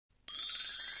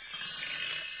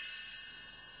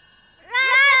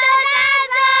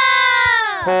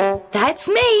That's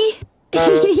me.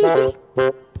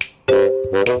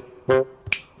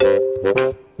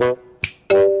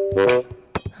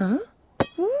 Huh?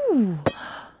 Ooh.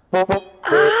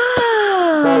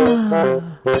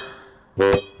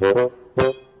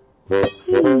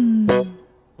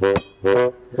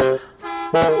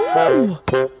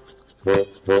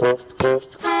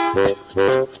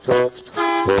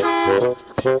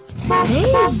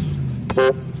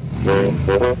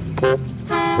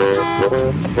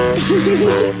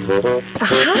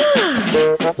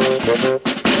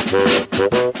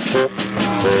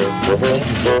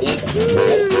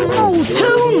 Oh,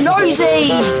 too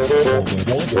noisy!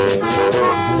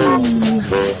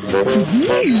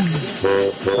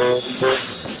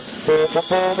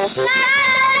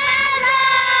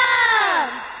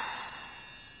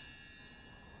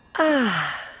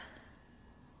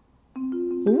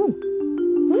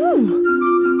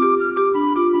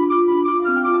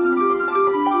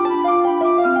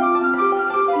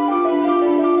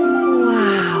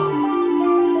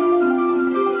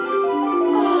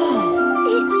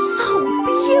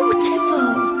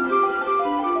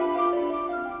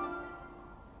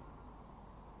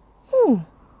 Ooh.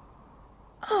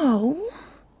 Ooh.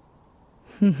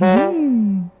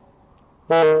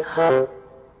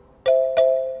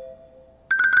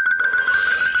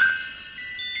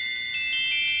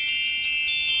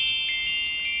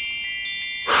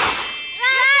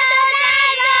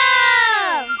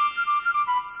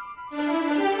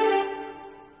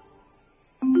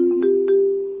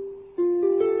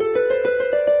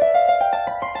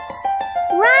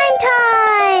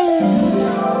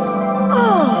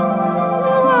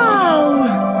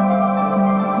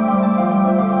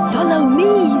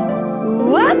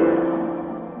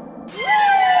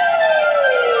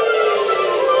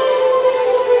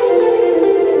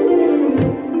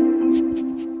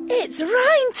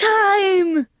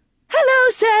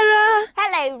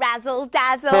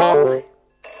 Razzledazzle.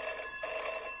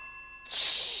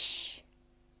 Shh.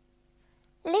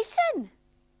 Listen.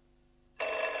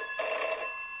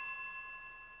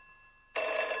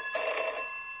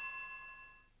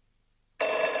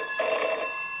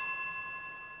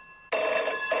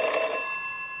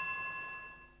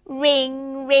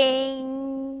 Ring,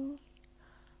 ring.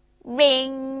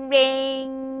 Ring,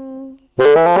 ring.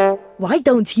 Why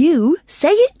don't you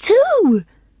say it too?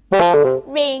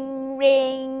 Ring,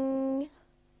 ring.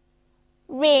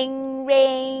 Ring,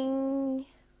 ring.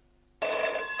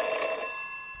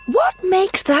 What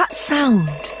makes that sound?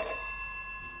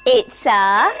 It's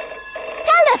a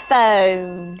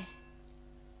telephone.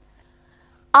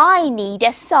 I need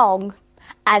a song,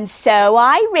 and so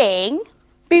I ring.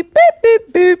 Boop, boop,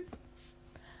 boop, boop.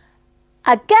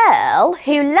 A girl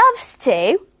who loves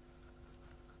to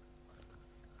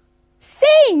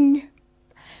sing.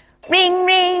 Ring,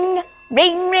 ring,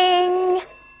 ring, ring.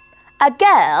 A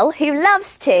girl who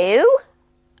loves to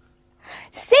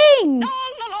sing.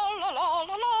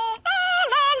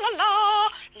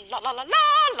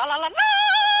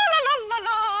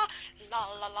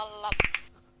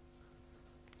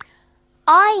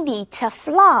 I need to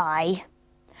fly,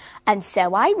 and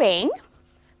so I ring.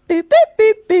 Boop, boop,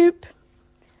 boop, boop.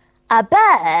 A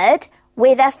bird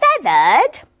with a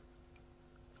feathered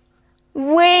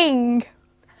wing.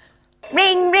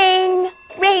 Ring, ring,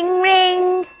 ring,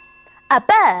 ring. A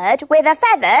bird with a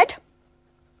feathered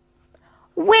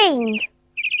wing.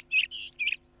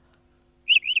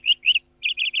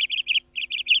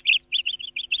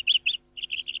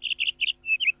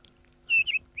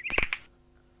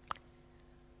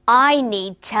 I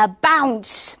need to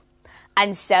bounce,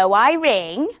 and so I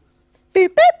ring. Boop,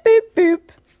 boop, boop, boop.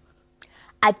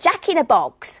 A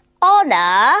jack-in-a-box on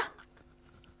a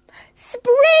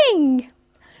spring.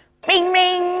 Ring,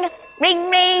 ring, ring,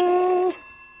 ring.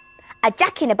 A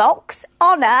jack-in-a-box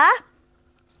on a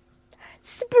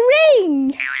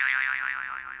spring.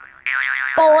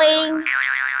 Boing,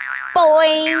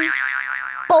 boing,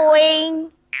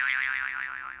 boing,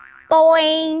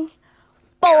 boing,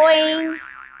 boing.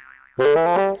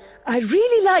 I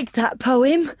really liked that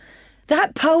poem.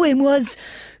 That poem was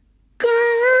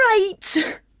great.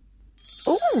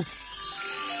 Ooh.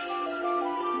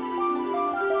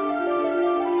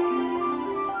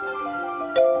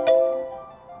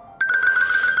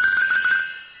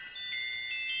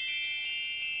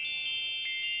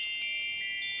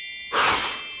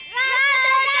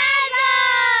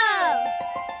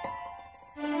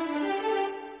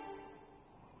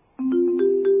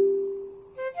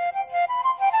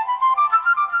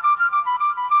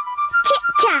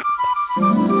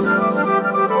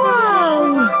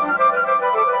 Wow!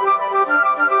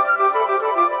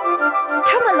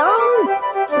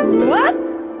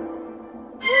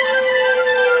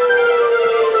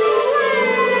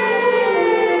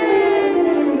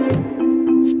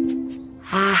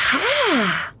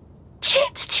 Yeah,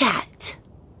 chit-chat.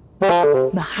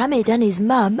 Mohammed and his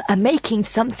mum are making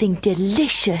something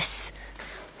delicious.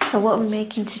 So what are we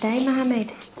making today, Mohammed?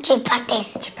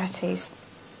 Chapattis. Chapattis.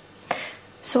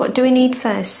 So what do we need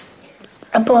first?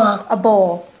 A ball. A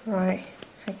ball. Right.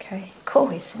 Okay.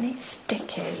 Cool, isn't it?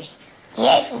 Sticky.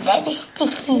 Yes, very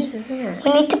sticky. It is, isn't it?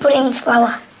 We need to put in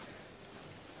flour.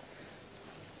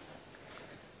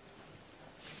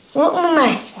 Look,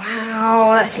 Mummy.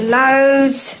 Wow, that's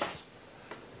loads.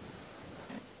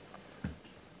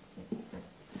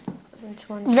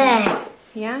 Into one side. There.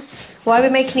 Yeah? Why are we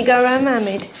making it go around,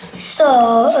 Mohammed?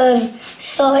 So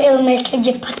it'll make a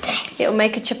chapatti. It'll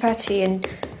make a chapati, and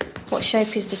what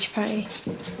shape is the chapati?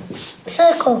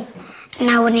 Circle.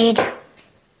 Now we need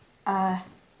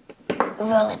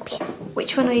rolling pin.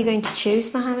 Which one are you going to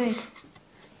choose, Mohammed?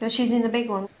 You're choosing the big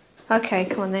one. Okay,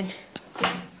 come on then.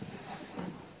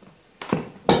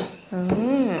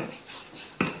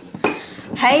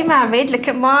 Hey, Mohammed, look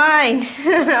at mine.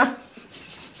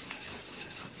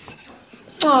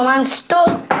 Oh, I'm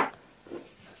stuck.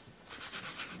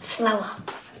 Flour.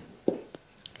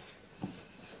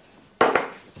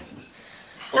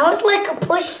 Now it's like a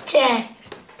pushchair.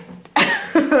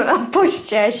 A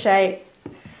pushchair shape.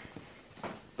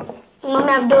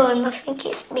 Mummy, I've done. I think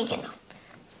it's big enough.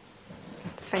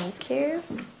 Thank you.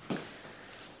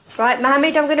 Right,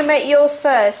 Mohammed, I'm going to make yours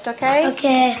first, okay?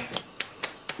 Okay.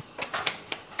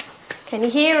 Can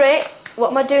you hear it? What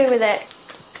am I doing with it?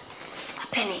 A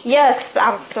penny. Yeah,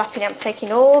 I'm flapping it. I'm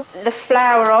taking all the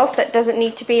flour off that doesn't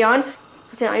need to be on.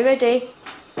 Are you ready?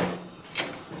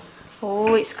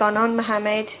 Oh, it's gone on,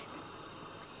 Mohammed.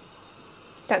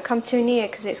 Don't come too near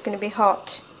because it's going to be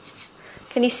hot.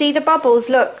 Can you see the bubbles?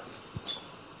 Look.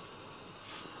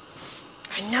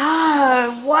 I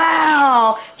know.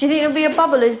 Wow. Do you think there'll be a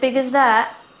bubble as big as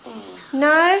that?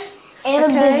 No? It'll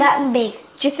be that big.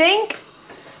 Do you think?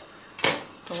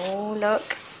 Oh,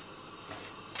 look.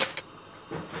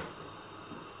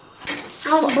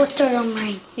 I'll butter on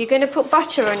mine. You're going to put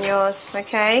butter on yours,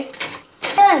 okay?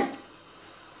 Done.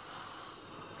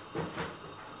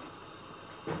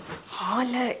 Oh,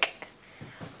 look.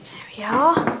 There we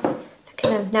are. Look at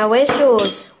them. Now, where's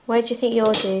yours? Where do you think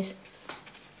yours is?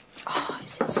 Oh,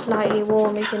 it's slightly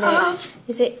warm, isn't it?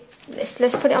 Is it?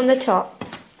 Let's put it on the top.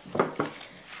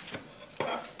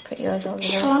 Put yours on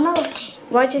Shall there. I melt it?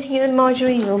 Why do you think the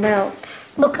margarine will melt?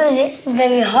 Because it's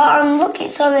very hot and look,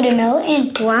 it's already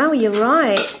melting. Wow, you're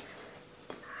right.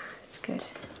 That's good.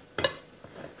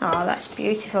 Oh, that's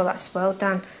beautiful. That's well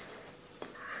done.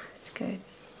 That's good.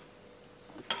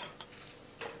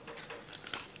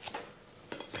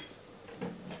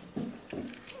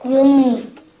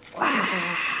 Yummy. Wow.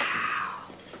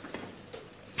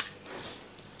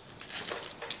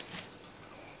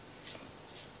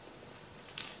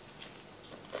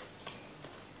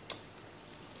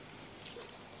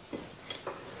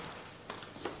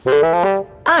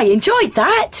 I enjoyed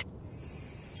that.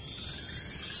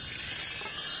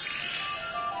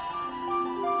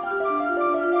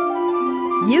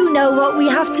 You know what we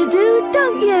have to do,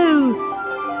 don't you?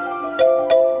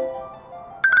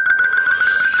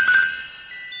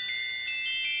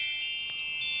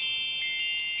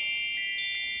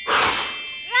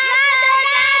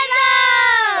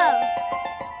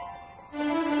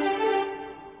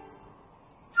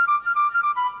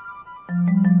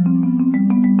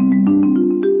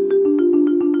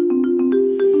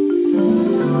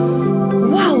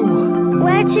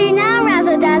 Where to now,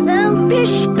 Razzledazzle?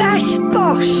 Bish, bash,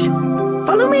 bosh.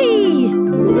 Follow me.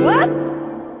 Whoop.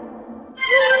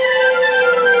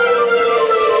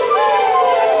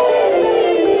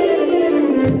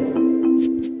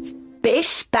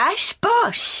 Bish, bash,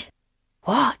 bosh.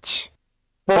 Watch.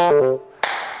 1,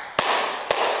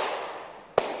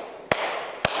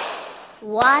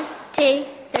 2,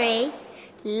 3,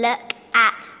 look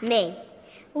at me.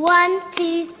 1,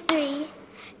 2, 3,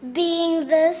 being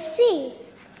the sea.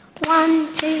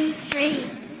 1, 2, 3,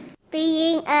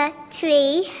 being a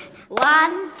tree.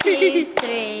 1, 2,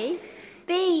 3,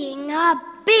 being a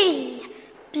bee.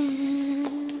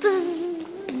 Bzz, bzz,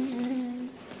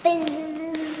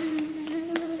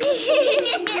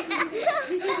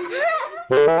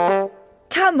 bzz.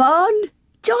 Come on,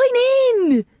 join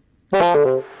in.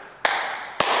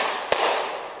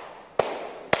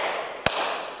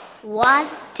 1,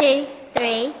 2,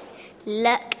 3,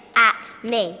 look at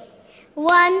me.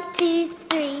 1, 2,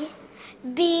 3,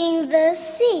 being the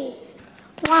sea.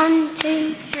 1,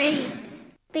 2, 3,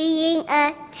 being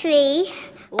a tree.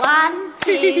 1,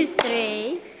 2,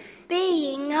 3,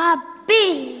 being a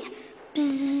bee.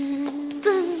 Bzz, bzz,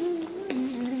 bzz.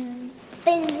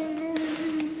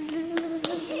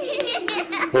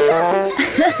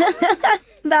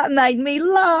 That made me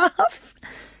laugh.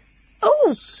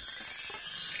 Oh!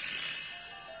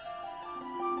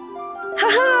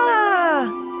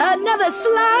 Ha-ha! Another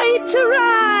slide to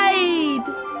ride!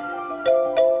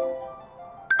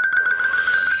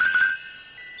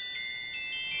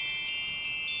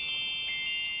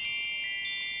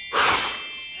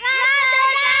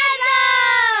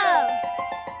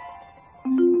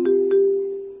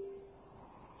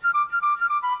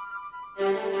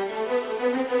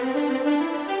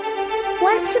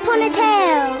 Once upon a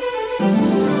tale.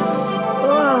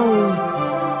 Whoa!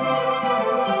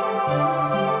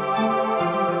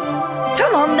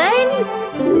 Come on then!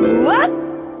 What?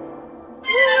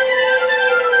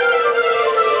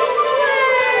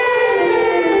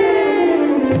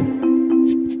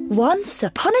 Once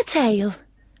upon a tale.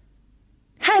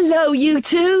 Hello, you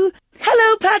two.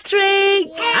 Hello, Patrick.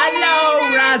 Hello,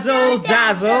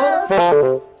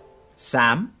 Razzledazzle.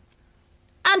 Sam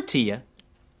and Tia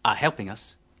are helping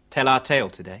us tell our tale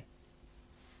today.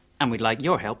 And we'd like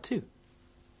your help too.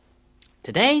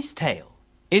 Today's tale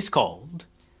is called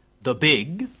The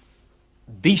Big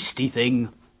Beastie Thing.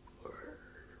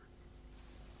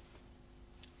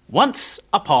 Once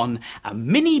upon a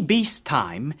mini beast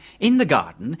time in the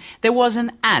garden, there was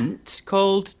an ant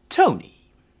called Tony.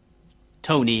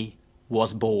 Tony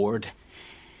was bored.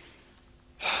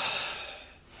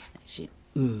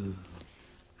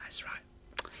 That's right.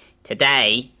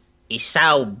 Today is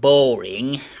so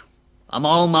boring. I'm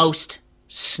almost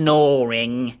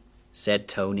snoring, said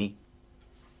Tony.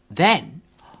 Then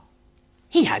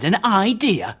he had an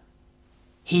idea.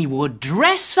 He would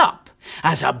dress up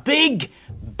as a big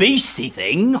beastie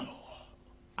thing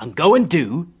and go and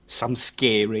do some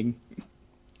scaring.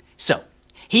 So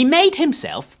he made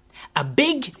himself a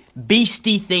big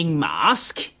beastie thing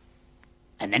mask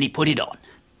and then he put it on.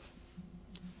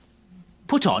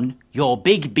 Put on your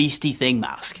big beastie thing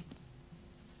mask.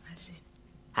 That's it.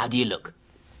 How do you look?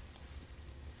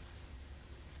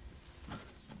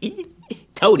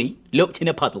 Tony looked in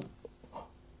a puddle.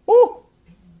 Oh,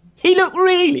 he looked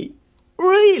really,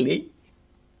 really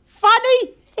funny.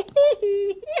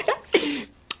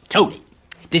 Tony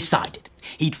decided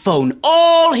he'd phone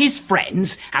all his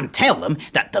friends and tell them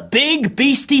that the big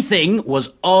beastie thing was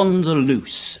on the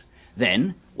loose.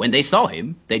 Then, when they saw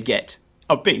him, they'd get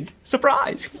a big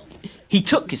surprise. He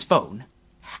took his phone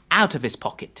out of his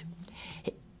pocket.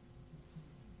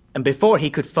 And before he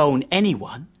could phone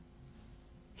anyone,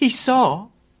 he saw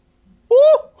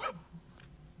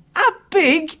a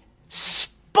big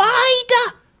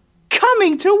spider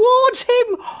coming towards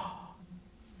him.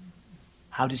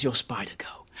 How does your spider go?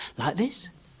 Like this?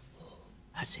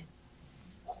 That's it.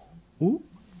 Ooh.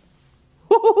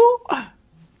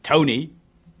 Tony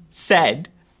said,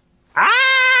 "Ah!"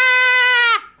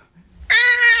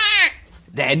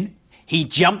 Then he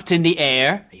jumped in the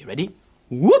air. Are you ready?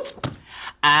 Whoop!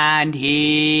 And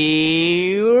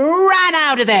he ran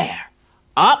out of there.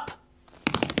 Up.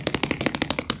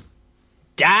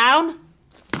 Down.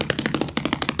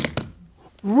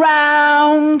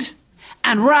 Round.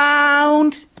 And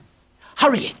round.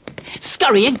 Hurrying.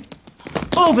 Scurrying.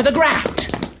 Over the ground.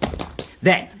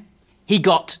 Then he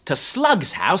got to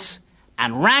Slug's house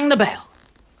and rang the bell.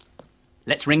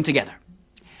 Let's ring together.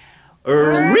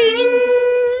 Ring!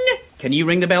 Can you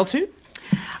ring the bell too?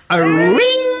 A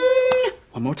ring!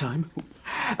 One more time.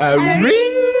 A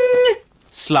ring!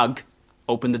 Slug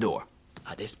opened the door.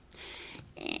 Like this.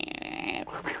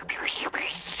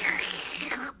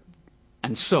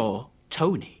 And saw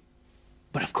Tony.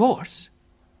 But of course,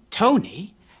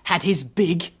 Tony had his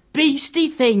big beastie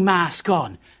thing mask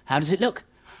on. How does it look?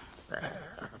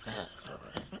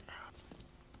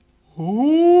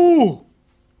 Oh,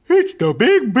 it's the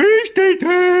big beastie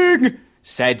thing,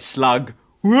 said Slug.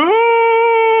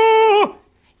 Whoa!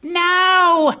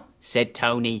 No, said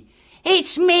Tony.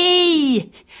 It's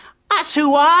me. That's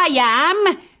who I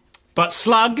am. But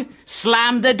Slug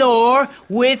slammed the door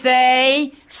with a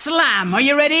slam. Are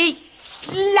you ready?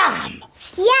 Slam.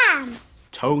 Yam.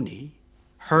 Tony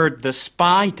heard the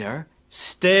spider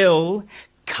still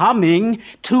coming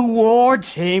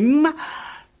towards him.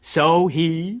 So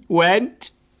he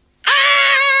went,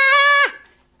 ah!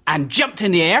 And jumped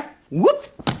in the air, whoop,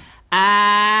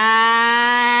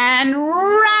 and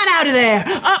ran out of there.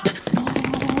 Up,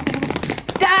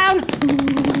 down,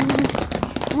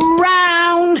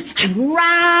 round and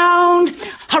round,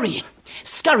 hurrying,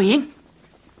 scurrying,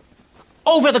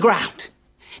 over the ground.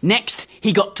 Next,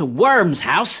 he got to Worm's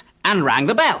house and rang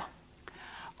the bell.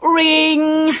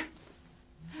 Ring,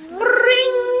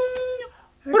 ring,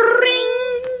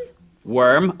 ring.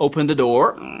 Worm opened the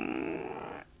door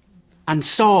and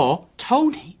saw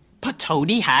Tony. But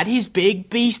Tony had his Big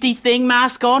Beastie Thing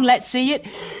mask on. Let's see it.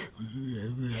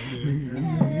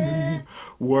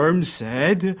 Worm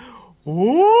said,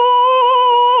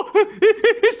 "Oh,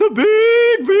 it's the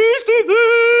Big Beastie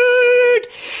Thing!"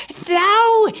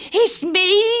 No, it's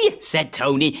me, said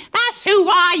Tony. "That's who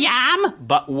I am."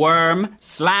 But Worm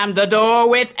slammed the door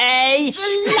with a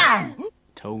slam.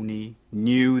 Tony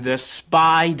knew the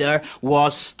spider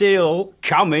was still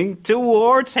coming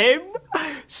towards him.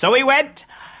 So he went,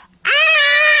 "Ah!"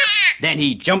 Then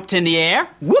he jumped in the air,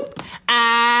 whoop,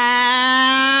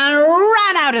 and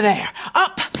ran out of there.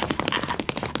 Up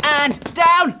and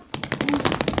down,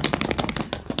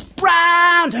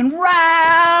 round and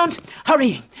round,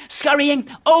 hurrying, scurrying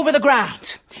over the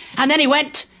ground. And then he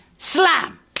went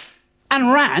slam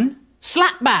and ran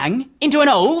slap bang into an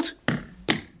old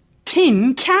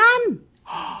tin can.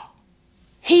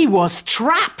 He was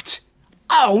trapped.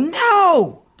 Oh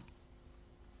no!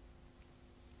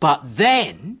 But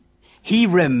then he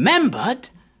remembered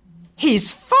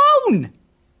his phone.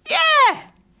 Yeah,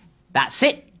 that's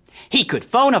it. He could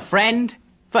phone a friend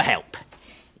for help.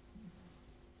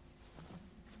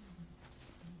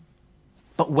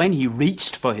 But when he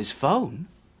reached for his phone,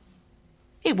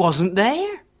 it wasn't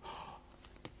there.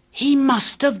 He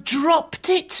must have dropped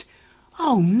it.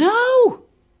 Oh no!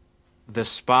 The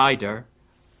spider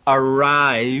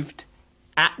arrived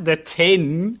at the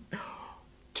tin.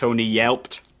 Tony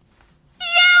yelped.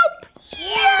 Yelp!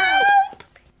 Yelp!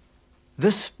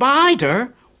 The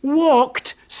spider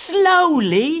walked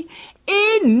slowly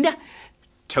in.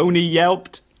 Tony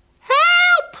yelped.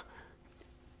 Help!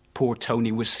 Poor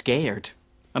Tony was scared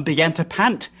and began to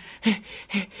pant.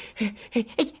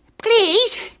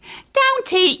 Please,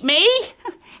 don't eat me.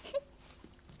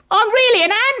 I'm really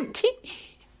an ant.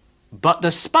 But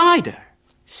the spider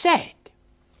said,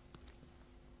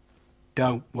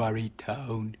 "Don't worry,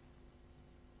 Tone.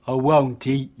 I won't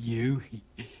eat you.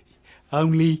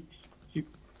 Only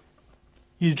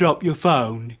you drop your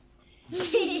phone."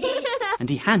 And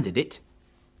he handed it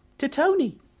to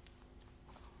Tony.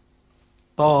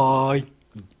 "Bye,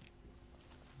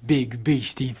 Big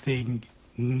Beastie Thing."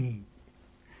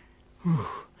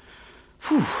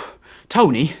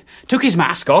 Tony took his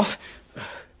mask off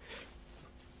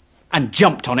and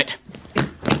jumped on it.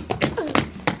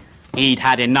 He'd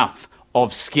had enough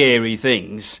of scary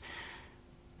things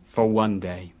for one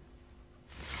day.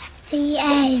 The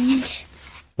end.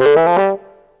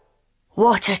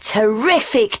 What a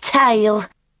terrific tale!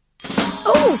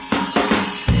 Oh!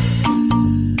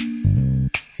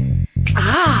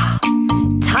 Ah!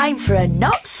 Time for a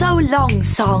not-so-long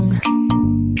song.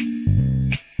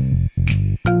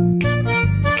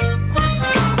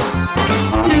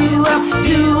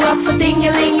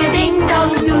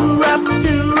 Do-up-a-ding-a-ling-a-ding-dong.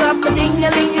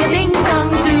 Do-up-a-ding-a-ling-a-ding-dong.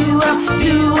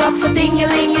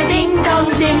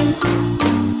 Do-up-a-ding-a-ling-a-ding-dong-ding.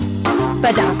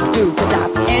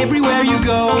 Ba-dap-doo-ba-dap. Everywhere you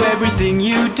go, everything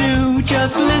you do,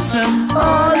 just listen.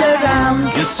 All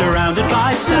around. You're surrounded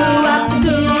by sound.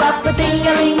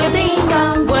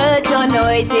 Do-up-a-ding-a-ling-a-ding-dong. Words or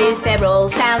noises, they're all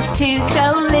sounds too,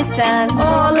 so listen.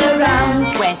 All around.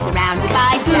 We're surrounded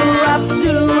by sound.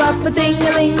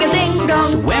 Do-up-a-ding-a-ling-a-ding-dong.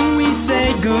 So when we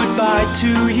say goodbye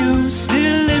to you,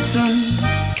 still listen.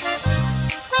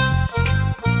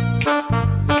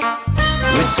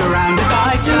 We're surrounded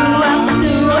by sound.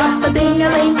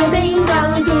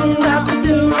 Do-up-a-ding-a-ling-a-ding-dong.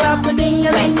 Do-up-a-do-up-a-ding-a-ling-a-ding-dong.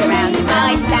 We're surrounded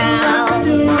by sound.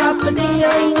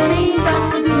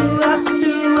 Do-up-a-ding-a-ling-a-ding-dong.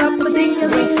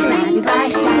 Do-up-a-do-up-a-ding-a-ling-a-ding-dong. We're surrounded by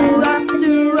sound.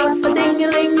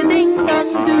 Do-up-a-do-up-a-ding-a-ling-a-ding-dong.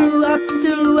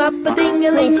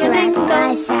 Do-up-a-do-up-a-ding-a-ling-a-ding-dong. We're surrounded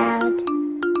by sound.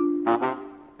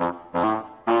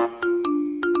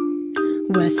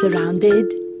 We're surrounded